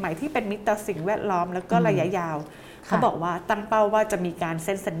งานใหม่ๆที่เป็นมิตรต่อสิ่งแวดล้อมแล้วก็ระยะยาวเขาบอกว่าตั้งเป้าว่าจะมีการเ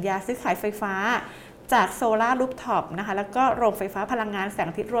ซ็นสัญญาซื้อขายไฟฟ้า จากโซลาร์รูฟท็อปนะคะแล้วก็โรงไฟฟ้าพลังงานแสง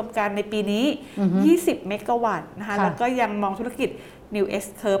อาทิตย์รวมกันในปีนี้20เมกะวัตต์นะคะแล้วก็ยังมองธุรกิจ New S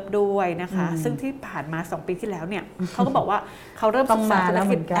Curve ด้วยนะคะซึ่งที่ผ่านมา2ปีที่แล้วเนี่ยเขาก็บอกว่าเขาเริ่มศึกษาธุร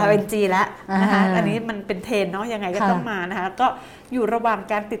กิจ LNG แล้วนะคะอันนี้มันเป็นเทรนด์เนาะยังไงก็ต้องมานะคะก็อยู่ระหว่าง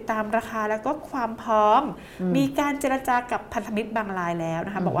การติดตามราคาแล้วก็ความพร้อมมีการเจรจากับพันธมิตรบางรายแล้วน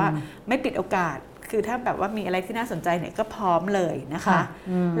ะคะบอกว่าไม่ปิดโอกาสคือถ้าแบบว่ามีอะไรที่น่าสนใจเนี่ยก็พร้อมเลยนะคะ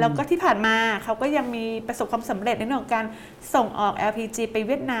แล้วก็ที่ผ่านมาเขาก็ยังมีประสบความสำเร็จในเรื่องของการส่งออก LPG ไปเ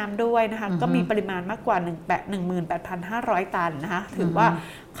วียดนามด้วยนะคะก็มีปริมาณมากกว่า 18,500 ตันนะคะถือว่า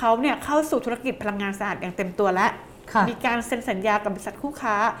เขาเนี่ยเข้าสู่ธุรกิจพลังงานสะอาดอย่างเต็มตัวและมีการเซ็นสัญญากับบริษัทคู่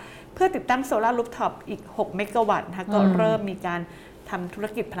ค้าเพื่อติดตั้งโซลาร์รูฟท็อปอีก6เมกะวัตต์นะคะก็เริ่มมีการทำธุร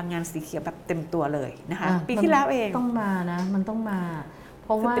กิจพลังงานสีเขียวแบบเต็มตัวเลยนะคะปีที่แล้วเองต้องมานะมันต้องมาเพ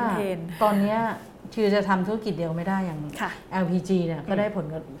ราะว่าตอนนี้คือจะทำธุรกิจเดียวไม่ได้อย่าง LPG เนี่ยก็ได้ผล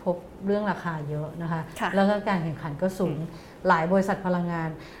กระทบเรื่องราคาเยอะนะคะแล้วก็การแข่งขันก็สูงหลายบริษัทพลังงาน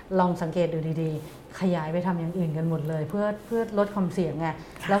ลองสังเกตดูดีๆขยายไปทำอย่างอื่นกันหมดเลยเพื่อลดความเสี่ยงไง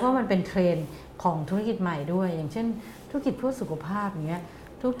แล้วก็มันเป็นเทรนด์ของธุรกิจใหม่ด้วยอย่างเช่นธุรกิจเพื่อสุขภาพอย่างเงี้ย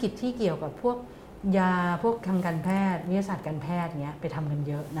ธุรกิจที่เกี่ยวกับพวกยาพวกทางการแพทย์วิทยาศาสตร์การแพทย์เงี้ยไปทำกัน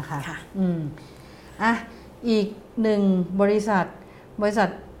เยอะนะคะอีกหนึ่งบริษัท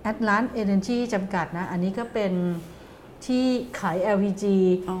Atlant Energy จำกัดนะอันนี้ก็เป็นที่ขาย LPG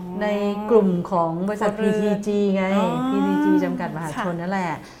ในกลุ่มของบริษัท PTG ไง PTG จำกัดมหาชนนั่นแหล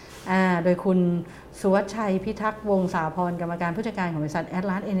ะโดยคุณสุวัชชัยพิทักษ์วงศ์สาพรกรรมการผู้จัดการของบริษัท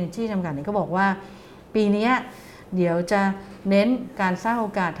Atlant Energy จำกัดเนี่ยก็บอกว่าปีนี้เดี๋ยวจะเน้นการสร้างโอ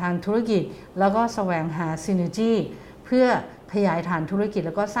กาสทางธุรกิจแล้วก็แสวงหา Synergy เพื่อขยายฐานธุรกิจแ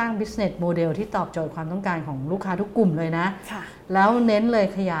ล้วก็สร้าง business model ที่ตอบโจทย์ความต้องการของลูกค้าทุกกลุ่มเลยนะแล้วเน้นเลย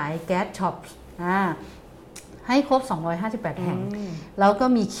ขยาย gas shop ให้ครบ258แห่งแล้วก็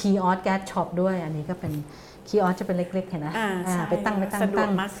มีคีออสแก๊สช็อปด้วยอันนี้ก็เป็นคีออสจะเป็นเล็กๆเห็นนะไปตั้งสะดวก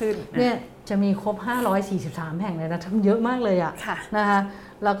มากขึ้นเนี่ยจะมีครบ543แห่งเลยนะทำเยอะมากเลยอะนะคะ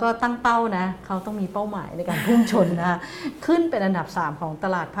แล้วก็ตั้งเป้านะเขาต้องมีเป้าหมายในการพุ่งชนนะขึ้นเป็นอันดับ3ของต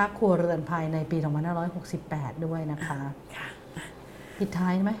ลาดภาคครัวเรือนภายในปี2568ด้วยนะคะปิดท้า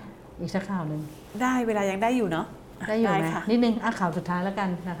ยไหมอีกสักข่าวหนึ่งได้เวลายังได้อยู่เนาะได้อยู่ไหมนิดนึงข่าวสุดท้ายแล้วกัน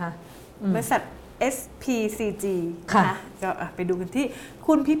นะคะบริษัทSPCG นะคะก็ไปดูกันที่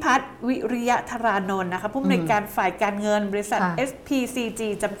คุณพิพัฒน์วิริยธารานนท์นะคะผู้อำนวยการฝ่ายการเงินบริษัท SPCG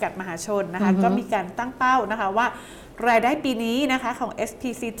จำกัดมหาชนนะคะก็มีการตั้งเป้านะคะว่ารายได้ปีนี้นะคะของ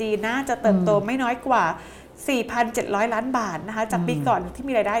SPCG น่าจะเติบโตไม่น้อยกว่า 4,700 ล้านบาทนะคะจากปีก่อนที่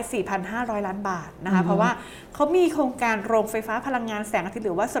มีรายได้ 4,500 ล้านบาทนะคะเพราะว่าเขามีโครงการโรงไฟฟ้าพลังงานแสงอาทิตย์ห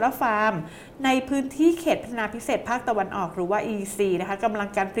รือว่าโซลาร์ฟาร์มในพื้นที่เขตพัฒนาพิเศษภาคตะวันออกหรือว่า EEC นะคะกำลัง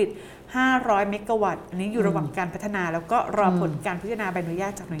การผลิต500เมกะวัตต์อันนี้อยู่ระหว่างการพัฒนาแล้วก็รอผลการพิจารณาใบอนุญา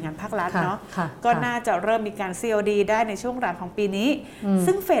ตจากหน่วยงานภาครัฐเนาะก็น่าจะเริ่มมีการ COD ได้ในช่วงหลังของปีนี้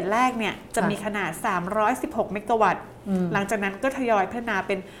ซึ่งเฟสแรกเนี่ยจะมีขนาด316เมกะวัตต์หลังจากนั้นก็ทยอยพัฒนา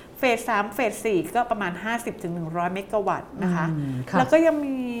เป็นเฟส3เฟส4ก็ประมาณ 50-100 เมกะวัตต์นะคะแล้วก็ยัง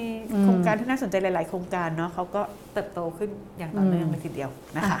มีโครงการที่น่าสนใจหลายๆโครงการเนาะเขาก็เติบโตขึ้นอย่างต่อเนื่องเลยทีเดียว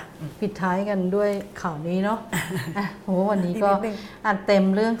นะคะปิดท้ายกันด้วยข่าวนี้เนาะโอ้วันนี้ก็อัดเต็ม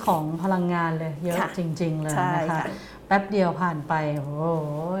เรื่องของพลังงานเลยเยอะจริงๆเลยนะคะแป๊บเดียวผ่านไปโอ้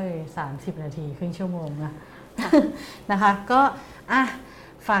ย30 นาทีครึ่งชั่วโมงนะคะก็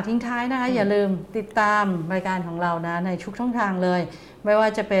ฝากทิ้งท้ายนะคะอย่าลืมติดตามรายการของเรานะในทุกช่องทางเลยไม่ว่า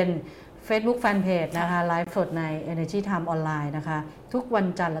จะเป็น Facebook Fanpage นะคะไลฟ์สดใน Energy Time ออนไลน์นะคะทุกวัน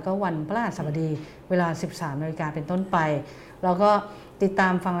จันทร์แล้วก็วันพฤหัสบดีเวลา 13 นาฬิกาเป็นต้นไปแล้วก็ติดตา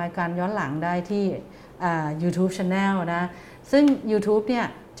มฟังรายการย้อนหลังได้ที่YouTube Channel นะซึ่ง YouTube เนี่ย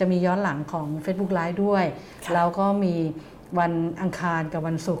จะมีย้อนหลังของ Facebook Live ด้วยแล้วก็มีวันอังคารกับ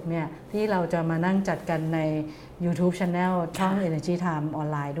วันศุกร์เนี่ยที่เราจะมานั่งจัดกันใน YouTube Channel ช่อง Energy Time ออน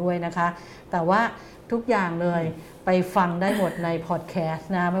ไลน์ด้วยนะคะแต่ว่าทุกอย่างเลยไปฟังได้หมดในพอดแคสต์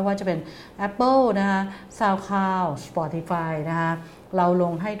นะไม่ว่าจะเป็น Apple นะคะ SoundCloud Spotify นะคะเราล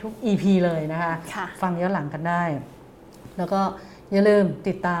งให้ทุก EP เลยนะคะฟังย้อนหลังกันได้แล้วก็อย่าลืม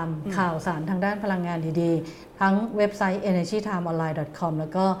ติดตามข่าวสารทางด้านพลังงานดีๆทั้งเว็บไซต์ energytimeonline.com แล้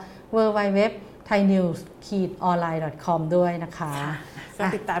วก็ www.thainews-online.com ด้วยนะคะก็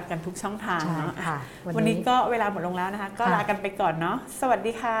ติดตามกันทุกช่องทางเนาะวันนี้ก็เวลาหมดลงแล้วนะคะก็ลากันไปก่อนเนาะสวัส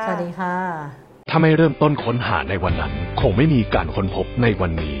ดีค่ะสวัสดีค่ะถ้าไม่เริ่มต้นค้นหาในวันนั้นคงไม่มีการค้นพบในวั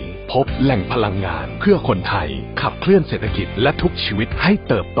นนี้พบแหล่งพลังงานเพื่อคนไทยขับเคลื่อนเศรษฐกิจและทุกชีวิตให้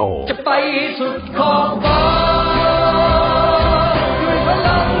เติบโตจะไปสุดขอบฟ้าด้วยพ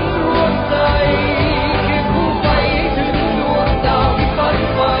ลังดวงใจคือผู้ไปถึงดวงดาวที่ฝัน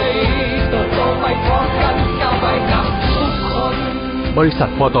ไฟเติบโตไปพร้อมกันก้าวไปกับทุกคน บริษัท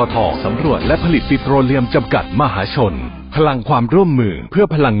ปตท.สำรวจและผลิตปิโตรเลียมจำกัดมหาชนพลังความร่วมมือเพื่อ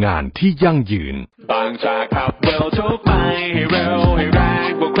พลังงานที่ยั่งยืนบางจากขับเร็วทุกไปให้เร็วให้แรง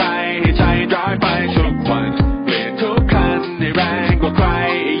กว่าใครให้ใจร้ายไปทุกวันเปลี่ยนทุกคันให้แรงกว่าใคร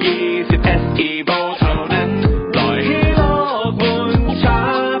20 SE Volt เท่านั้นปล่อยให้โลกหมุนช้า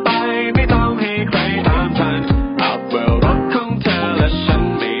ไปไม่ต้องให้ใครตามทันอัพเวลรถของเธอและฉัน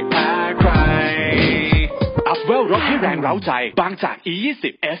ไม่แพ้ใครอัพเวลรถให้แรงเร้าใจบางจาก E20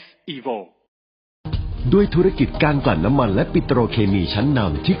 S Evoด้วยธุรกิจการกลั่นน้ำมันและปิโตรเคมีชั้นน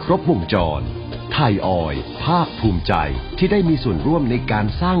ำที่ครบวงจรไทยออยล์ภาคภูมิใจที่ได้มีส่วนร่วมในการ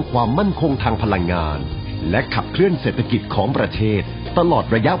สร้างความมั่นคงทางพลังงานและขับเคลื่อนเศรษฐกิจของประเทศตลอด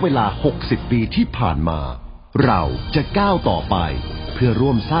ระยะเวลา60 ปีที่ผ่านมาเราจะก้าวต่อไปเพื่อร่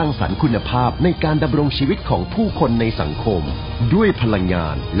วมสร้างสรรค์คุณภาพในการดำรงชีวิตของผู้คนในสังคมด้วยพลังงา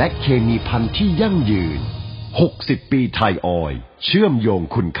นและเคมีภัณฑ์ที่ยั่งยืน60 ปีไทยออยล์เชื่อมโยง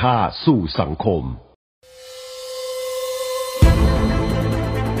คุณค่าสู่สังคม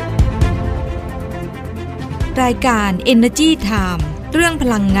รายการ Energy Time เรื่องพ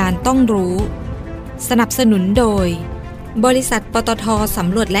ลังงานต้องรู้สนับสนุนโดยบริษัทปตท.ส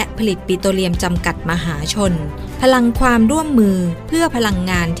ำรวจและผลิตปิโตรเลียมจำกัดมหาชนพลังความร่วมมือเพื่อพลัง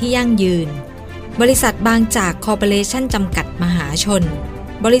งานที่ยั่งยืนบริษัทบางจากคอร์ปอเรชั่นจำกัดมหาชน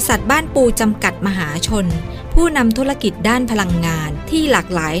บริษัทบ้านปูจำกัดมหาชนผู้นำธุรกิจด้านพลังงานที่หลาก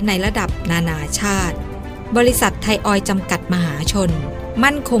หลายในระดับนานาชาติบริษัทไทยออยล์จำกัดมหาชน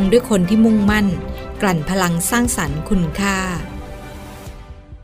มั่นคงด้วยคนที่มุ่งมั่นกลั่นพลังสร้างสรรค์คุณค่า